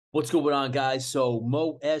What's going on, guys? So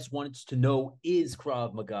Mo S wanted to know, is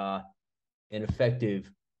Krav Maga an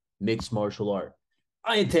effective mixed martial art?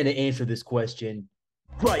 I intend to answer this question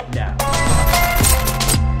right now. All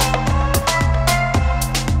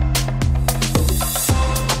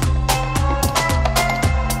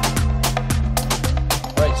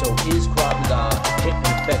right, so is Krav Maga an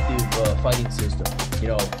effective fighting system?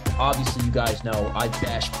 Obviously, you guys know I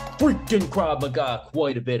bash freaking Krav Maga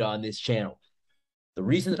quite a bit on this channel. The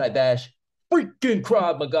reason that I bash freaking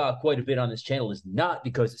Krav Maga quite a bit on this channel is not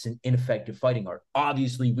because it's an ineffective fighting art.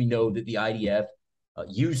 Obviously, we know that the IDF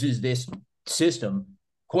uses this system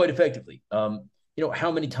quite effectively. How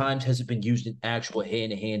many times has it been used in actual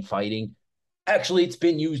hand-to-hand fighting? Actually, it's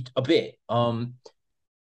been used a bit.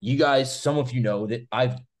 You guys, some of you know that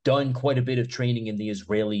I've done quite a bit of training in the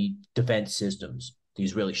Israeli defense systems, the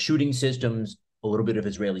Israeli shooting systems, a little bit of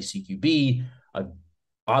Israeli CQB.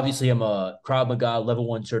 Obviously, I'm a Krav Maga level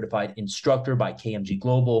 1 certified instructor by KMG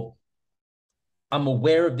Global. I'm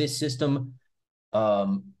aware of this system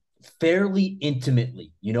fairly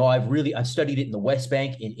intimately. I've studied it in the West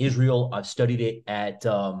Bank in Israel. I've studied it at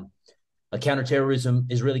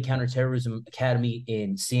Israeli counterterrorism academy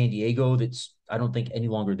in San Diego. That's, I don't think, any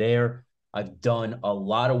longer there. I've done a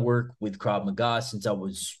lot of work with Krav Maga since I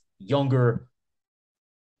was younger.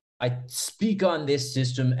 I speak on this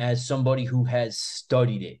system as somebody who has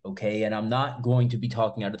studied it, okay? And I'm not going to be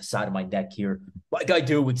talking out of the side of my neck here like I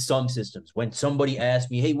do with some systems. When somebody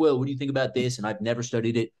asks me, hey, Will, what do you think about this? And I've never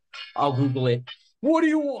studied it, I'll Google it. What do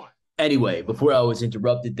you want? Anyway, before I was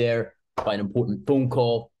interrupted there by an important phone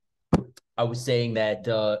call, I was saying that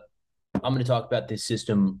I'm going to talk about this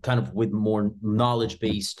system kind of with more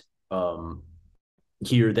knowledge-based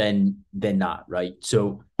here than not, right?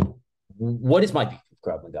 So what is my beef with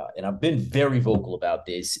Krav Maga? And I've been very vocal about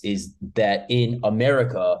this, is that in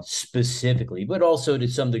America specifically, but also to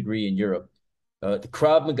some degree in Europe, the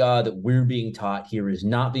Krav Maga that we're being taught here is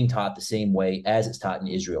not being taught the same way as it's taught in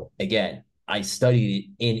Israel. Again, I studied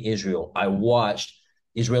it in Israel. I watched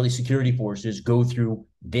Israeli security forces go through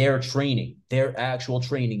their training, their actual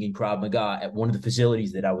training in Krav Maga at one of the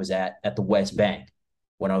facilities that I was at the West Bank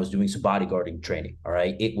when I was doing some bodyguarding training. All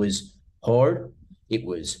right. It was hard. It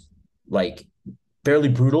was like fairly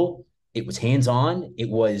brutal. It was hands-on. It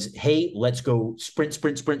was, hey, let's go sprint,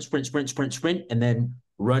 sprint, sprint, sprint, sprint, sprint, sprint, and then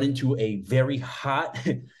run into a very hot,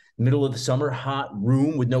 middle of the summer, hot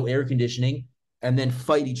room with no air conditioning, and then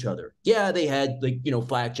fight each other. Yeah, they had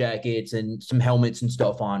flak jackets and some helmets and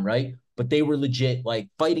stuff on, right? But they were legit like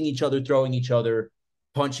fighting each other, throwing each other,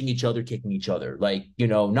 punching each other, kicking each other. Like,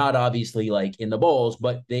 not obviously like in the balls,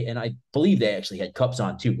 but and I believe they actually had cups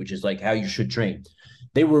on too, which is like how you should train.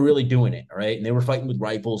 They were really doing it, all right? And they were fighting with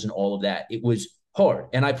rifles and all of that. It was hard.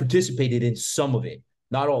 And I participated in some of it,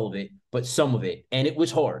 not all of it, but some of it. And it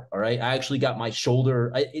was hard, all right? I actually got my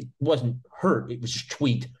shoulder, it wasn't hurt, it was just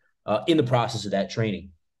tweaked in the process of that training.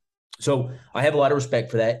 So I have a lot of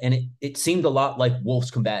respect for that. And it seemed a lot like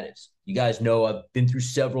Wolf's Combatives. You guys know I've been through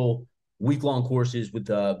several week-long courses with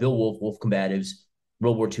Bill Wolf Combatives,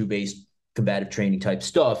 World War II based combative training type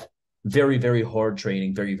stuff. Very, very hard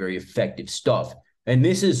training, very, very effective stuff. And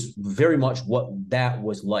this is very much what that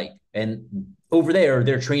was like. And over there,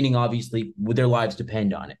 their training, obviously, with their lives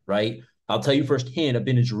depend on it, right? I'll tell you firsthand, I've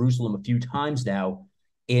been to Jerusalem a few times now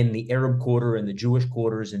in the Arab quarter and the Jewish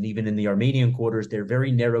quarters, and even in the Armenian quarters. They're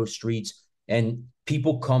very narrow streets, and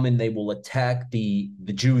people come and they will attack the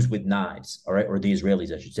Jews with knives, all right, or the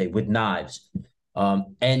Israelis, I should say, with knives.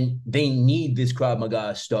 And they need this Krav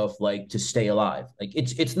Maga stuff like to stay alive. Like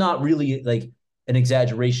it's not really like an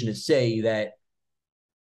exaggeration to say that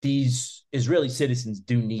these Israeli citizens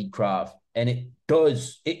do need Krav, and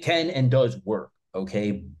it can and does work,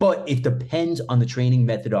 okay? But it depends on the training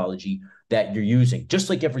methodology that you're using, just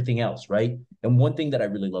like everything else, right? And one thing that I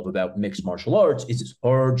really love about mixed martial arts is it's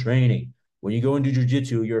hard training. When you go into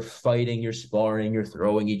jiu-jitsu, you're fighting, you're sparring, you're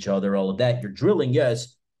throwing each other, all of that. You're drilling,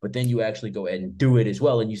 yes, but then you actually go ahead and do it as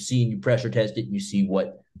well, and you see and you pressure test it, and you see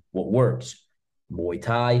what works. Muay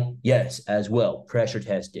Thai, yes, as well, pressure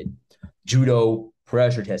tested. Judo,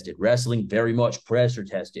 pressure tested. Wrestling, very much pressure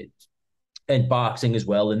tested. And boxing as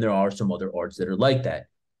well. And there are some other arts that are like that.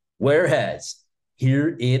 Whereas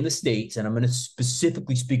here in the States, and I'm going to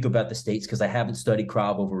specifically speak about the States because I haven't studied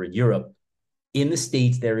Krav over in Europe. In the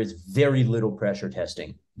States, there is very little pressure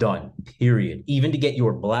testing done, period. Even to get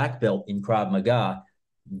your black belt in Krav Maga,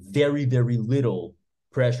 very, very little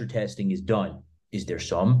pressure testing is done. Is there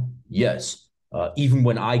some? Yes. Even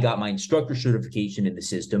when I got my instructor certification in the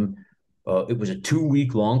system, it was a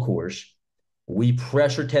 2-week long course. We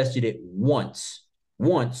pressure tested it once,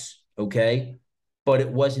 okay? But it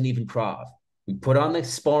wasn't even Krav. We put on the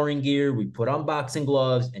sparring gear, we put on boxing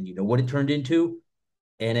gloves, and you know what it turned into?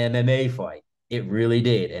 An MMA fight. It really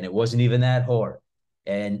did. And it wasn't even that hard.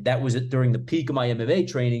 And that was during the peak of my MMA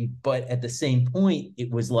training. But at the same point,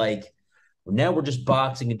 it was like, now we're just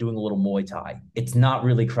boxing and doing a little Muay Thai. It's not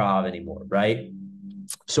really Krav anymore, right?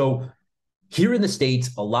 So here in the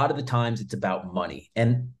States, a lot of the times it's about money.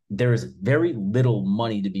 And there is very little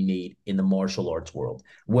money to be made in the martial arts world.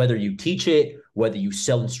 Whether you teach it, whether you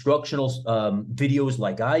sell instructional videos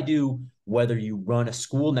like I do, whether you run a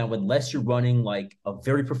school. Now, unless you're running like a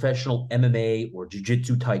very professional MMA or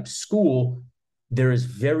jiu-jitsu type school, there is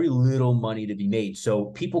very little money to be made. So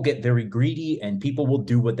people get very greedy and people will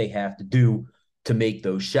do what they have to do to make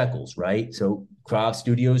those shekels, right? So Krav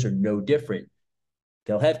studios are no different.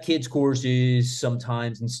 They'll have kids courses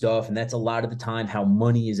sometimes and stuff, and that's a lot of the time how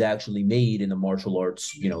money is actually made in the martial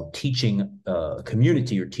arts, teaching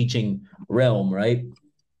community or teaching realm, right?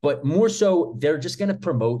 But more so, they're just going to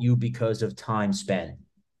promote you because of time spent.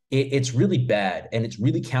 It's really bad and it's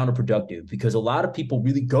really counterproductive because a lot of people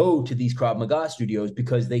really go to these Krav Maga studios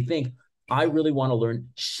because they think, I really want to learn.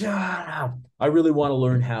 Shut up. I really want to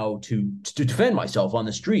learn how to defend myself on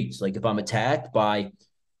the streets. Like if I'm attacked by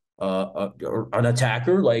an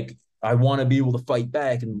attacker, like I want to be able to fight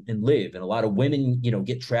back and live. And a lot of women,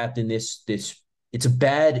 get trapped in this. It's a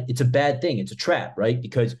bad thing. It's a trap, right?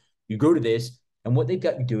 Because you go to this, and what they've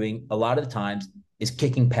got you doing a lot of the times is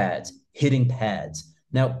kicking pads, hitting pads.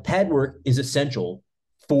 Now, pad work is essential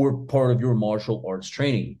for part of your martial arts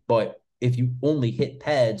training, but if you only hit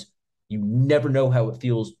pads, you never know how it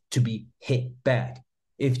feels to be hit back.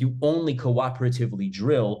 If you only cooperatively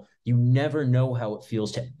drill, you never know how it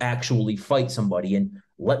feels to actually fight somebody. And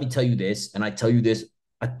let me tell you this, and I tell you this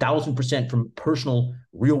 1,000% from personal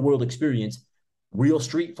real world experience, real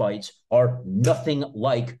street fights are nothing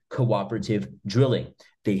like cooperative drilling.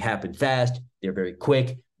 They happen fast, they're very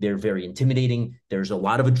quick, they're very intimidating. There's a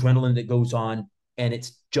lot of adrenaline that goes on, and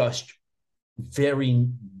it's just very,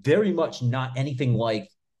 very much not anything like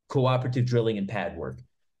cooperative drilling and pad work.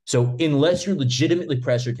 So unless you're legitimately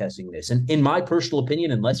pressure testing this, and in my personal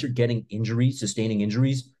opinion, unless you're getting injuries, sustaining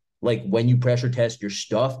injuries, like when you pressure test your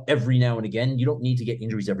stuff every now and again, you don't need to get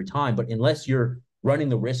injuries every time. But unless you're running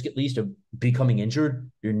the risk at least of becoming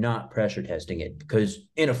injured, you're not pressure testing it because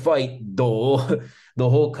in a fight, the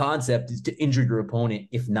whole concept is to injure your opponent,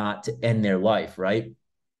 if not to end their life, right?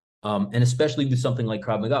 And especially with something like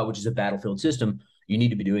Krav Maga, which is a battlefield system, you need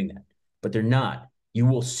to be doing that. But they're not. You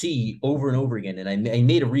will see over and over again. And I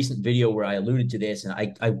made a recent video where I alluded to this,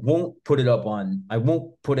 and I won't put it up on, I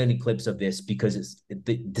won't put any clips of this because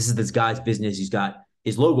this is this guy's business. He's got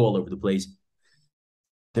his logo all over the place.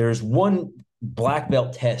 There's one black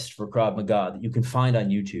belt test for Krav Maga that you can find on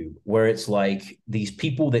YouTube where it's like these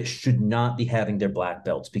people that should not be having their black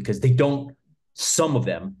belts because they don't, some of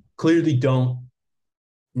them clearly don't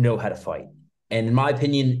know how to fight. And in my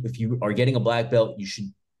opinion, if you are getting a black belt, you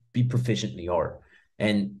should be proficient in the art.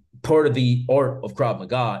 And part of the art of Krav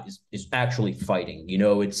Maga is actually fighting.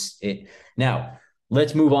 Now.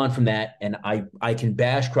 Let's move on from that. And I can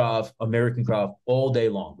bash Krav, American Krav, all day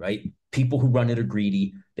long, right? People who run it are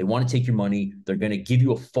greedy. They want to take your money. They're going to give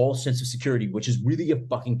you a false sense of security, which is really a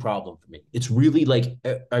fucking problem for me. It's really like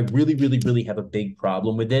I really, really, really have a big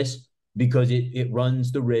problem with this because it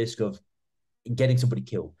runs the risk of getting somebody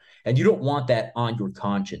killed. And you don't want that on your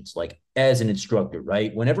conscience, like as an instructor,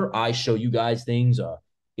 right? Whenever I show you guys things,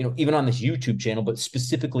 even on this YouTube channel, but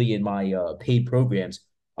specifically in my paid programs,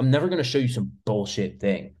 I'm never going to show you some bullshit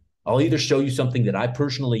thing. I'll either show you something that I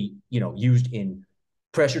personally, used in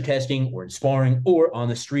pressure testing or in sparring or on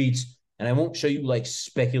the streets. And I won't show you like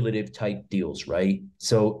speculative type deals, right?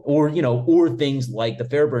 So, or things like the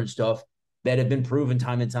Fairburn stuff that have been proven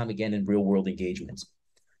time and time again in real world engagements.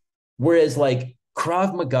 Whereas like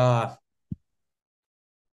Krav Maga,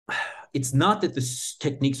 it's not that the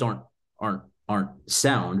techniques aren't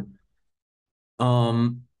sound,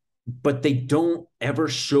 but they don't ever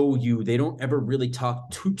show you. They don't ever really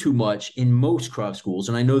talk too much in most Krav schools.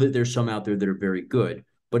 And I know that there's some out there that are very good,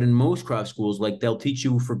 but in most Krav schools, like they'll teach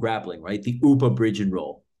you for grappling, right? The Upa bridge and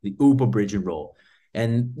roll,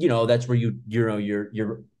 and that's where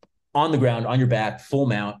you're on the ground, on your back, full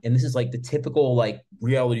mount. And this is like the typical like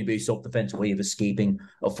reality-based self-defense way of escaping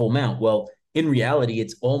a full mount. Well, in reality,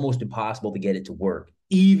 it's almost impossible to get it to work.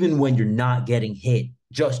 Even when you're not getting hit,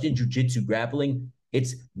 just in jiu-jitsu grappling,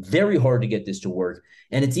 it's very hard to get this to work.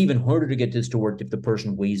 And it's even harder to get this to work if the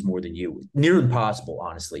person weighs more than you. Near impossible,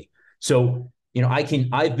 honestly. So,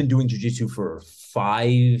 I've been doing jiu-jitsu for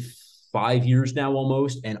five years now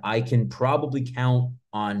almost, and I can probably count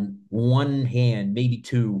on one hand, maybe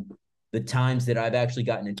two, the times that I've actually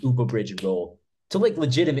gotten an Upa bridge and roll to like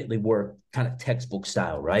legitimately work kind of textbook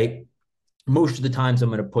style, right? Most of the times I'm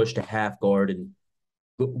going to push to half guard and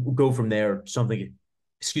go from there, something,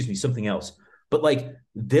 excuse me, something else. But like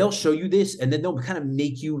they'll show you this and then they'll kind of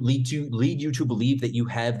make you lead you to believe that you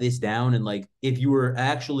have this down. And like if you were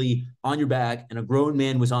actually on your back and a grown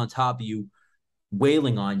man was on top of you,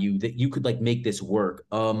 wailing on you, that you could like make this work.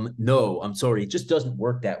 No, I'm sorry, it just doesn't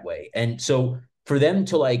work that way. And so for them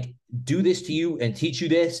to like do this to you and teach you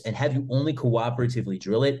this and have you only cooperatively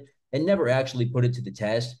drill it and never actually put it to the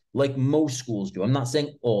test, like most schools do. I'm not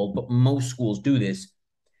saying all, but most schools do this.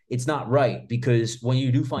 It's not right, because when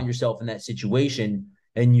you do find yourself in that situation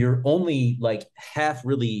and you're only like half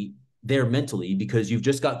really there mentally because you've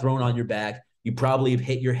just got thrown on your back, you probably have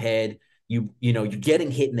hit your head, you're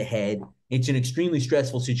getting hit in the head. It's an extremely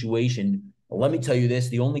stressful situation. Let me tell you this,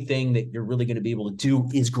 the only thing that you're really going to be able to do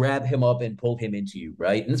is grab him up and pull him into you,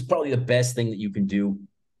 right? And it's probably the best thing that you can do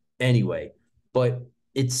anyway. But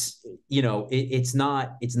it's it's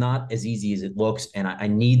not as easy as it looks, and I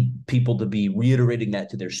need people to be reiterating that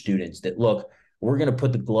to their students, that look, we're going to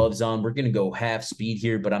put the gloves on, we're going to go half speed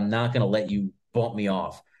here, but I'm not going to let you bump me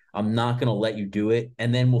off. I'm not going to let you do it,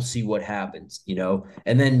 and then we'll see what happens.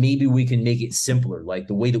 And then maybe we can make it simpler, like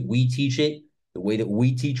the way that we teach it. The way that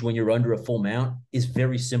we teach when you're under a full mount is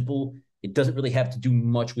very simple. It doesn't really have to do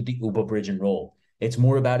much with the uba bridge and roll. It's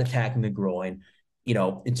more about attacking the groin.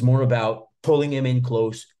 It's more about pulling him in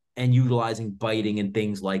close and utilizing biting and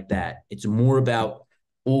things like that. It's more about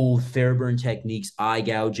old Fairburn techniques, eye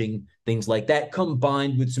gouging, things like that,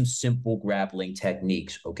 combined with some simple grappling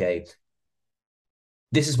techniques. Okay.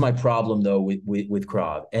 This is my problem though with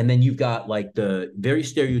Krav. And then you've got like the very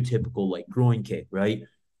stereotypical like groin kick, right?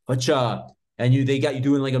 Hacha. And they got you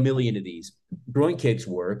doing like a million of these. Groin kicks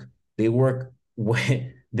work. They work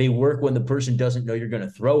when the person doesn't know you're going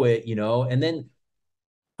to throw it. And then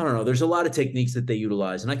I don't know. There's a lot of techniques that they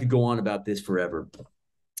utilize, and I could go on about this forever.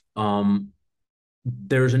 Um,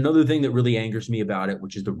 there's another thing that really angers me about it,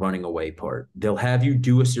 which is the running away part. They'll have you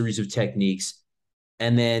do a series of techniques,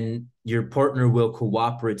 and then your partner will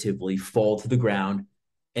cooperatively fall to the ground,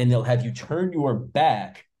 and they'll have you turn your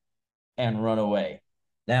back and run away.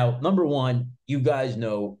 Now, number one, you guys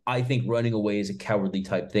know I think running away is a cowardly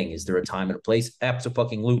type thing. Is there a time and a place?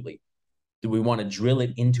 Absolutely. Do we want to drill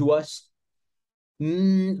it into us?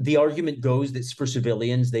 The argument goes that for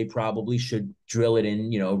civilians, they probably should drill it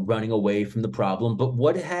in, running away from the problem. But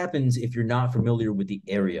what happens if you're not familiar with the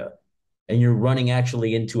area and you're running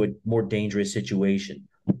actually into a more dangerous situation?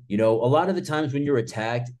 A lot of the times when you're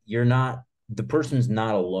attacked, the person's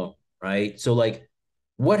not alone, right? So, like,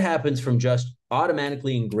 what happens from just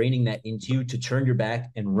automatically ingraining that into you to turn your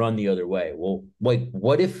back and run the other way? Well, like,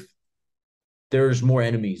 what if there's more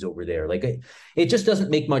enemies over there? Like, it just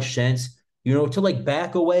doesn't make much sense. To like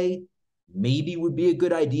back away, maybe would be a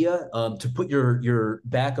good idea. To put your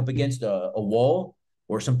back up against a wall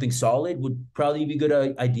or something solid would probably be a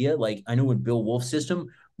good idea. Like I know in Bill Wolf's system,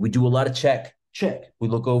 we do a lot of check. We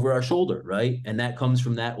look over our shoulder, right? And that comes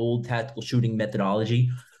from that old tactical shooting methodology.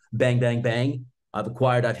 Bang, bang, bang.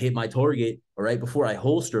 I've hit my target. All right, before I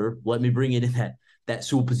holster, let me bring it in that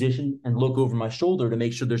sole position and look over my shoulder to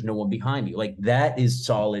make sure there's no one behind me. Like that is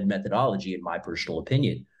solid methodology in my personal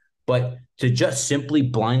opinion. But to just simply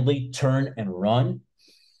blindly turn and run,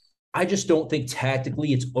 I just don't think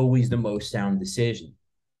tactically it's always the most sound decision.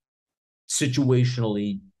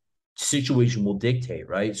 Situationally, situation will dictate,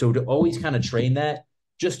 right? So to always kind of train that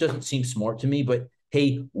just doesn't seem smart to me. But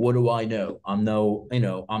hey, what do I know? I'm no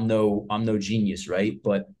genius, right?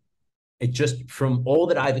 But it just, from all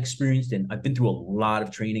that I've experienced, and I've been through a lot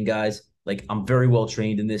of training, guys. Like I'm very well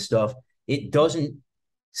trained in this stuff. It doesn't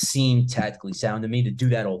seem tactically sound to me to do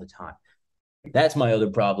that all the time. That's my other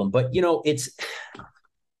problem. But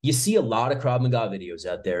you see a lot of Krav Maga videos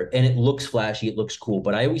out there, and it looks flashy, it looks cool.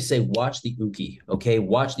 But I always say, watch the Uki. Okay,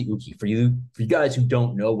 watch the Uki. For you guys who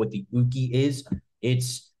don't know what the Uki is,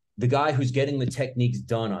 it's the guy who's getting the techniques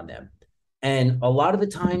done on them. And a lot of the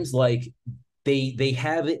times, like they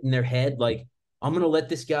have it in their head, like I'm gonna let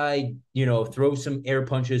this guy, throw some air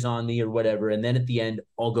punches on me or whatever, and then at the end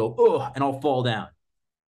I'll go, oh, and I'll fall down.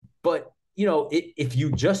 But if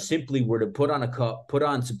you just simply were to put on a cup, put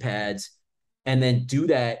on some pads, and then do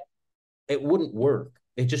that, it wouldn't work.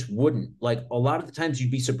 It just wouldn't. Like a lot of the times,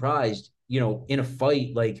 you'd be surprised. In a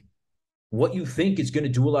fight, like what you think is going to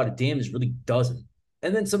do a lot of damage really doesn't.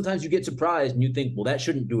 And then sometimes you get surprised and you think, well, that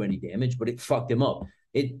shouldn't do any damage, but it fucked him up.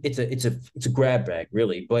 It's a grab bag,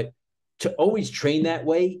 really. But to always train that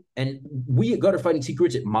way. And we at Gutter Fighting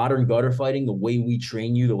Secrets, at Modern Gutter Fighting, the way we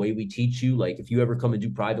train you, the way we teach you, like if you ever come and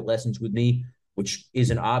do private lessons with me, which is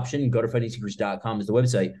an option. Go to fightingsecrets.com is the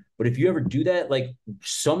website. But if you ever do that, like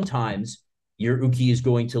sometimes your uki is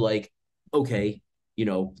going to like, okay,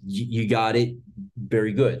 you got it,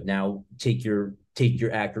 very good. Now take your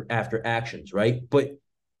after actions, right? But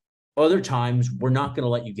other times we're not going to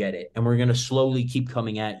let you get it, and we're going to slowly keep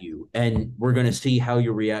coming at you, and we're going to see how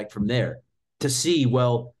you react from there to see,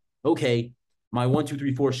 well, okay, my 1 2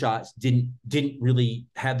 3 4 shots didn't really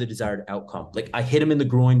have the desired outcome. Like I hit him in the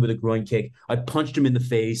groin with a groin kick, I punched him in the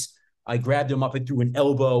face, I grabbed him up and threw an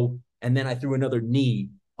elbow, and then I threw another knee.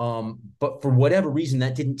 But for whatever reason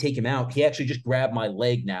that didn't take him out. He actually just grabbed my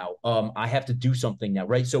leg. Now I have to do something now,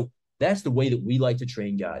 right? So that's the way that we like to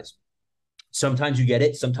train guys. Sometimes you get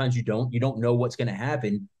it, sometimes you don't. You don't know what's going to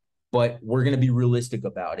happen, but we're going to be realistic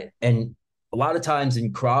about it. And a lot of times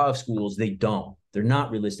in Krav schools, they don't. They're not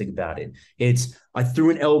realistic about it. It's I threw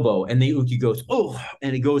an elbow and the uki goes, oh,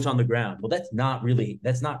 and it goes on the ground. Well, that's not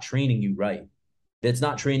training you right. That's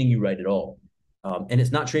not training you right at all. And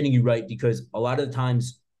it's not training you right because a lot of the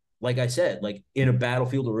times, like I said, like in a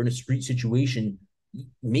battlefield or in a street situation,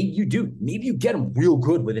 maybe you get him real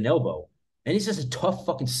good with an elbow, and he's just a tough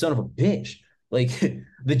fucking son of a bitch. Like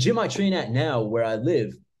the gym I train at now, where I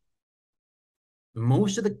live,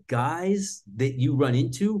 most of the guys that you run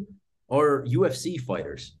into are UFC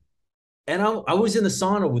fighters. And I was in the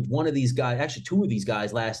sauna with one of these guys, actually two of these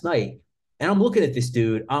guys last night, and I'm looking at this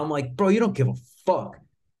dude. I'm like, bro, you don't give a fuck.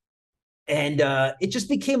 And it just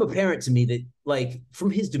became apparent to me that, like,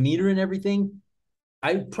 from his demeanor and everything,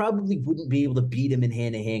 I probably wouldn't be able to beat him in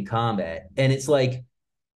hand-to-hand combat. And it's like,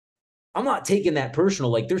 I'm not taking that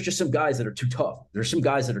personal. Like, there's just some guys that are too tough. There's some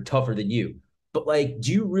guys that are tougher than you. But like,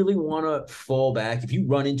 do you really want to fall back if you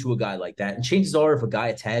run into a guy like that? And chances are, if a guy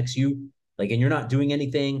attacks you, like, and you're not doing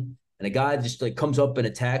anything, and a guy just like comes up and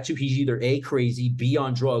attacks you, he's either A, crazy, B,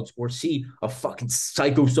 on drugs, or C, a fucking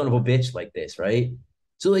psycho son of a bitch like this, right?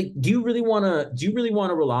 So like, do you really want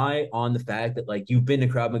to rely on the fact that like you've been to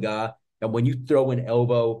Krav Maga and when you throw an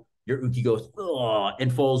elbow, your uki goes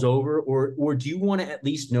and falls over, or do you want to at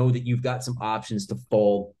least know that you've got some options to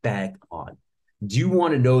fall back on? Do you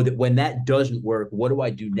want to know that when that doesn't work, what do I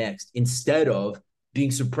do next? Instead of being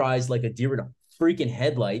surprised like a deer in a freaking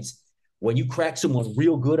headlights when you crack someone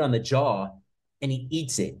real good on the jaw and he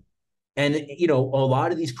eats it. And a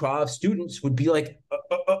lot of these Krav students would be like,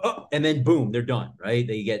 and then boom, they're done, right?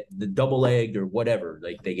 They get the double legged or whatever.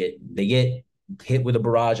 Like they get hit with a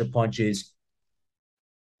barrage of punches.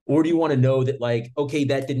 Or do you want to know that, like, okay,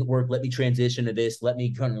 that didn't work. Let me transition to this. Let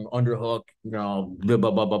me kind of underhook, blah,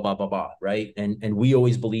 blah, blah, blah, blah, blah, blah, right? And we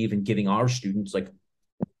always believe in giving our students like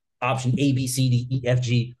option A, B, C, D, E, F,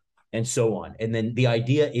 G, and so on. And then the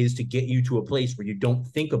idea is to get you to a place where you don't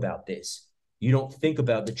think about this. You don't think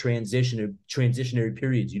about the transitionary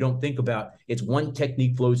periods. You don't think about it's one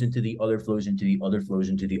technique flows into the other, flows into the other, flows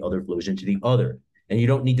into the other, flows into the other. And you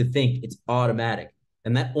don't need to think, it's automatic.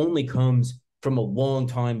 And that only comes from a long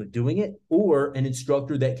time of doing it, or an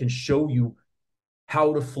instructor that can show you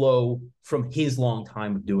how to flow from his long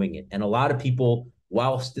time of doing it. And a lot of people,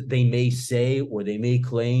 whilst they may say or they may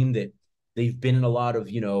claim that they've been in a lot of,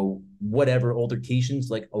 whatever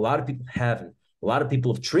altercations, like a lot of people haven't. A lot of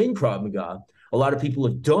people have trained Krav Maga. A lot of people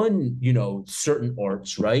have done, certain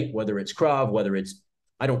arts, right? Whether it's Krav, whether it's,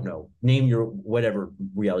 I don't know, name your whatever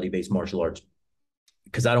reality-based martial arts,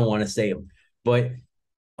 because I don't want to say them. But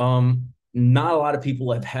not a lot of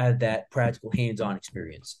people have had that practical hands-on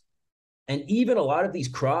experience. And even a lot of these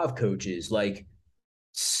Krav coaches, like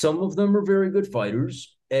some of them are very good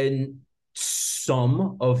fighters and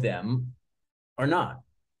some of them are not.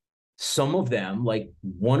 Some of them, like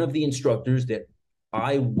one of the instructors that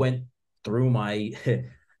I went through my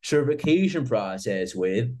certification process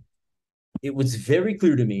with, it was very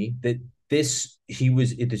clear to me that this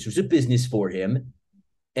was a business for him.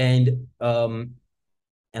 And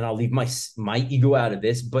I'll leave my ego out of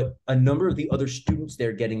this, but a number of the other students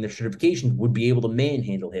there getting their certification would be able to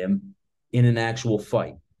manhandle him in an actual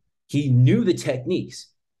fight. He knew the techniques.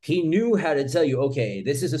 He knew how to tell you, okay,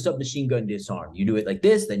 this is a submachine gun disarm. You do it like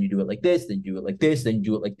this, then you do it like this, then you do it like this, then you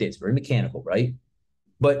do it like this. Very mechanical, right?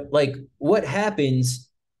 But like, what happens?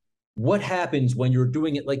 What happens when you're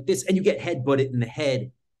doing it like this and you get headbutted in the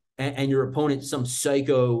head, and your opponent's some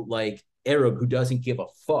psycho like Arab who doesn't give a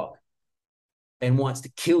fuck and wants to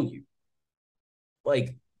kill you?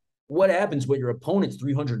 Like, what happens when your opponent's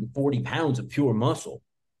 340 pounds of pure muscle?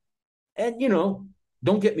 And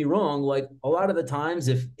don't get me wrong, like a lot of the times,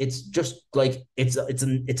 if it's just like it's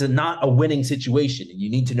a not a winning situation, and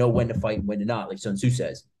you need to know when to fight and when to not, like Sun Tzu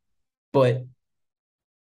says. But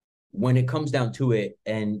when it comes down to it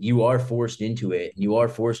and you are forced into it and you are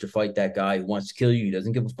forced to fight that guy who wants to kill you, he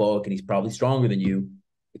doesn't give a fuck, and he's probably stronger than you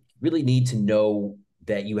really need to know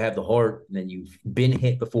that you have the heart and then you've been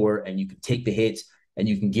hit before and you can take the hits and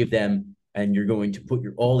you can give them and you're going to put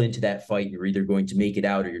your all into that fight. You're either going to make it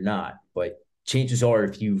out or you're not. But chances are,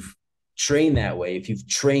 if you've trained that way, if you've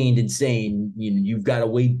trained insane, you've got a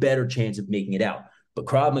way better chance of making it out. But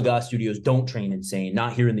Krav Maga studios don't train insane,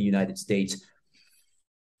 not here in the United States.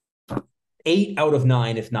 8 out of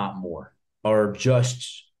 9, if not more, are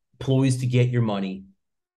just ploys to get your money.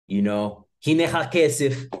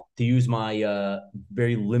 To use my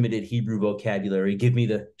very limited Hebrew vocabulary.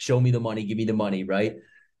 Show me the money, give me the money, right?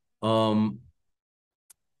 Um,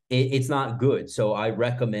 it's not good. So I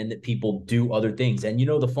recommend that people do other things. And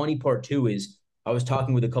the funny part too is I was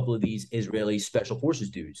talking with a couple of these Israeli special forces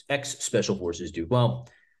dudes, ex special forces dude. Well,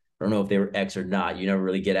 I don't know if they were ex or not. You never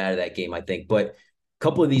really get out of that game, I think. But a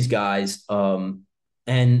couple of these guys, and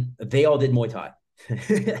they all did Muay Thai.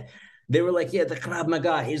 They were like, yeah, the Krav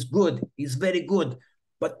Maga is good. He's very good.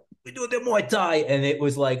 But we do the Muay Thai. And it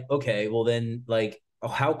was like, okay, well then, like,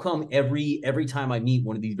 how come every time I meet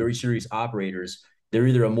one of these very serious operators, they're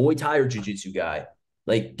either a Muay Thai or Jiu-Jitsu guy?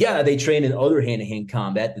 Like, yeah, they train in other hand-to-hand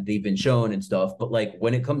combat that they've been shown and stuff. But like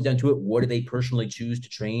when it comes down to it, what do they personally choose to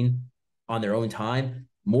train on their own time?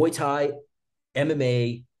 Muay Thai,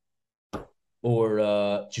 MMA,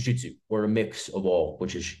 or Jiu-Jitsu, or a mix of all,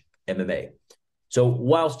 which is MMA. So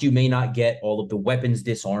whilst you may not get all of the weapons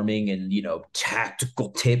disarming and tactical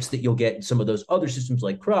tips that you'll get in some of those other systems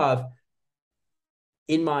like Krav,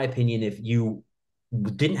 in my opinion, if you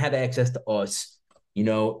didn't have access to us,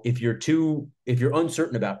 if you're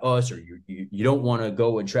uncertain about us, or you don't want to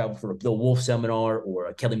go and travel for a Bill Wolf seminar or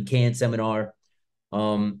a Kelly McCann seminar,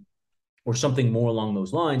 or something more along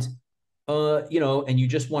those lines, and you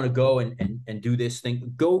just want to go and do this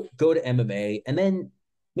thing, go to MMA and then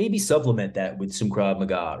maybe supplement that with some Krav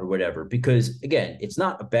Maga or whatever. Because again, it's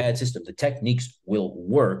not a bad system. The techniques will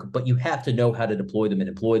work, but you have to know how to deploy them and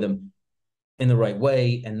employ them in the right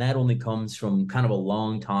way. And that only comes from kind of a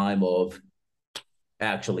long time of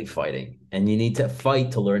actually fighting. And you need to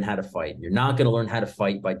fight to learn how to fight. You're not going to learn how to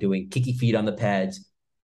fight by doing kicky feet on the pads,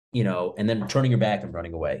 and then turning your back and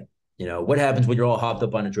running away. What happens when you're all hopped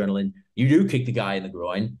up on adrenaline? You do kick the guy in the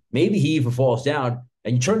groin. Maybe he even falls down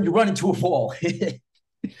and you run into a fall.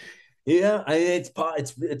 Yeah,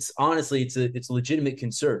 it's honestly it's a legitimate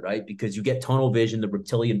concern, right? Because you get tunnel vision, the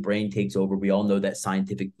reptilian brain takes over. We all know that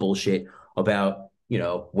scientific bullshit about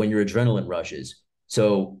when your adrenaline rushes.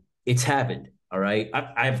 So it's happened. All right,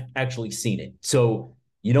 I've actually seen it. So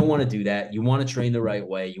you don't want to do that. You want to train the right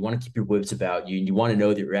way. You want to keep your whips about you, and you want to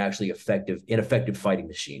know that you're actually an effective fighting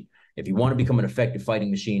machine. If you want to become an effective fighting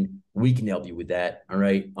machine, we can help you with that. All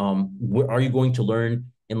right. Are you going to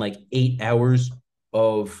learn in like 8 hours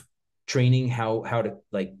of training how to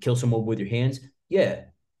like kill someone with your hands? Yeah,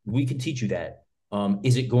 we can teach you that.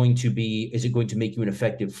 Is it going to make you an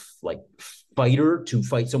effective like fighter to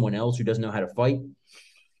fight someone else who doesn't know how to fight?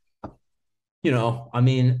 I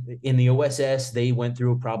mean, in the OSS, they went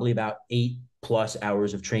through probably about 8+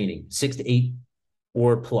 hours of training, 6 to 8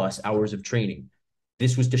 or plus hours of training.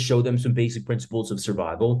 This was to show them some basic principles of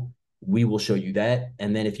survival. We will show you that.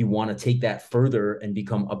 And then if you want to take that further and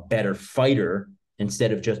become a better fighter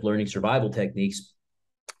instead of just learning survival techniques,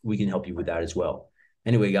 we can help you with that as well.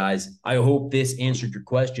 Anyway, guys, I hope this answered your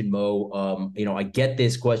question, Mo. I get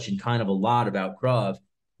this question kind of a lot about Krav.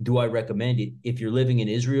 Do I recommend it? If you're living in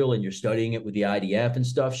Israel and you're studying it with the IDF and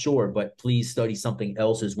stuff, sure, but please study something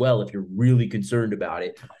else as well if you're really concerned about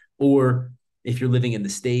it. Or if you're living in the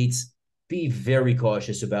States, be very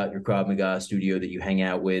cautious about your Krav Maga studio that you hang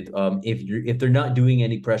out with. If they're not doing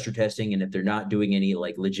any pressure testing and if they're not doing any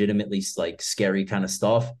like legitimately like scary kind of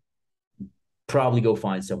stuff, probably go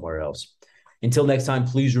find somewhere else. Until next time,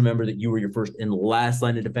 please remember that you are your first and last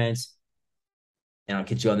line of defense. And I'll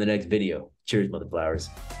catch you on the next video. Cheers, mother flowers.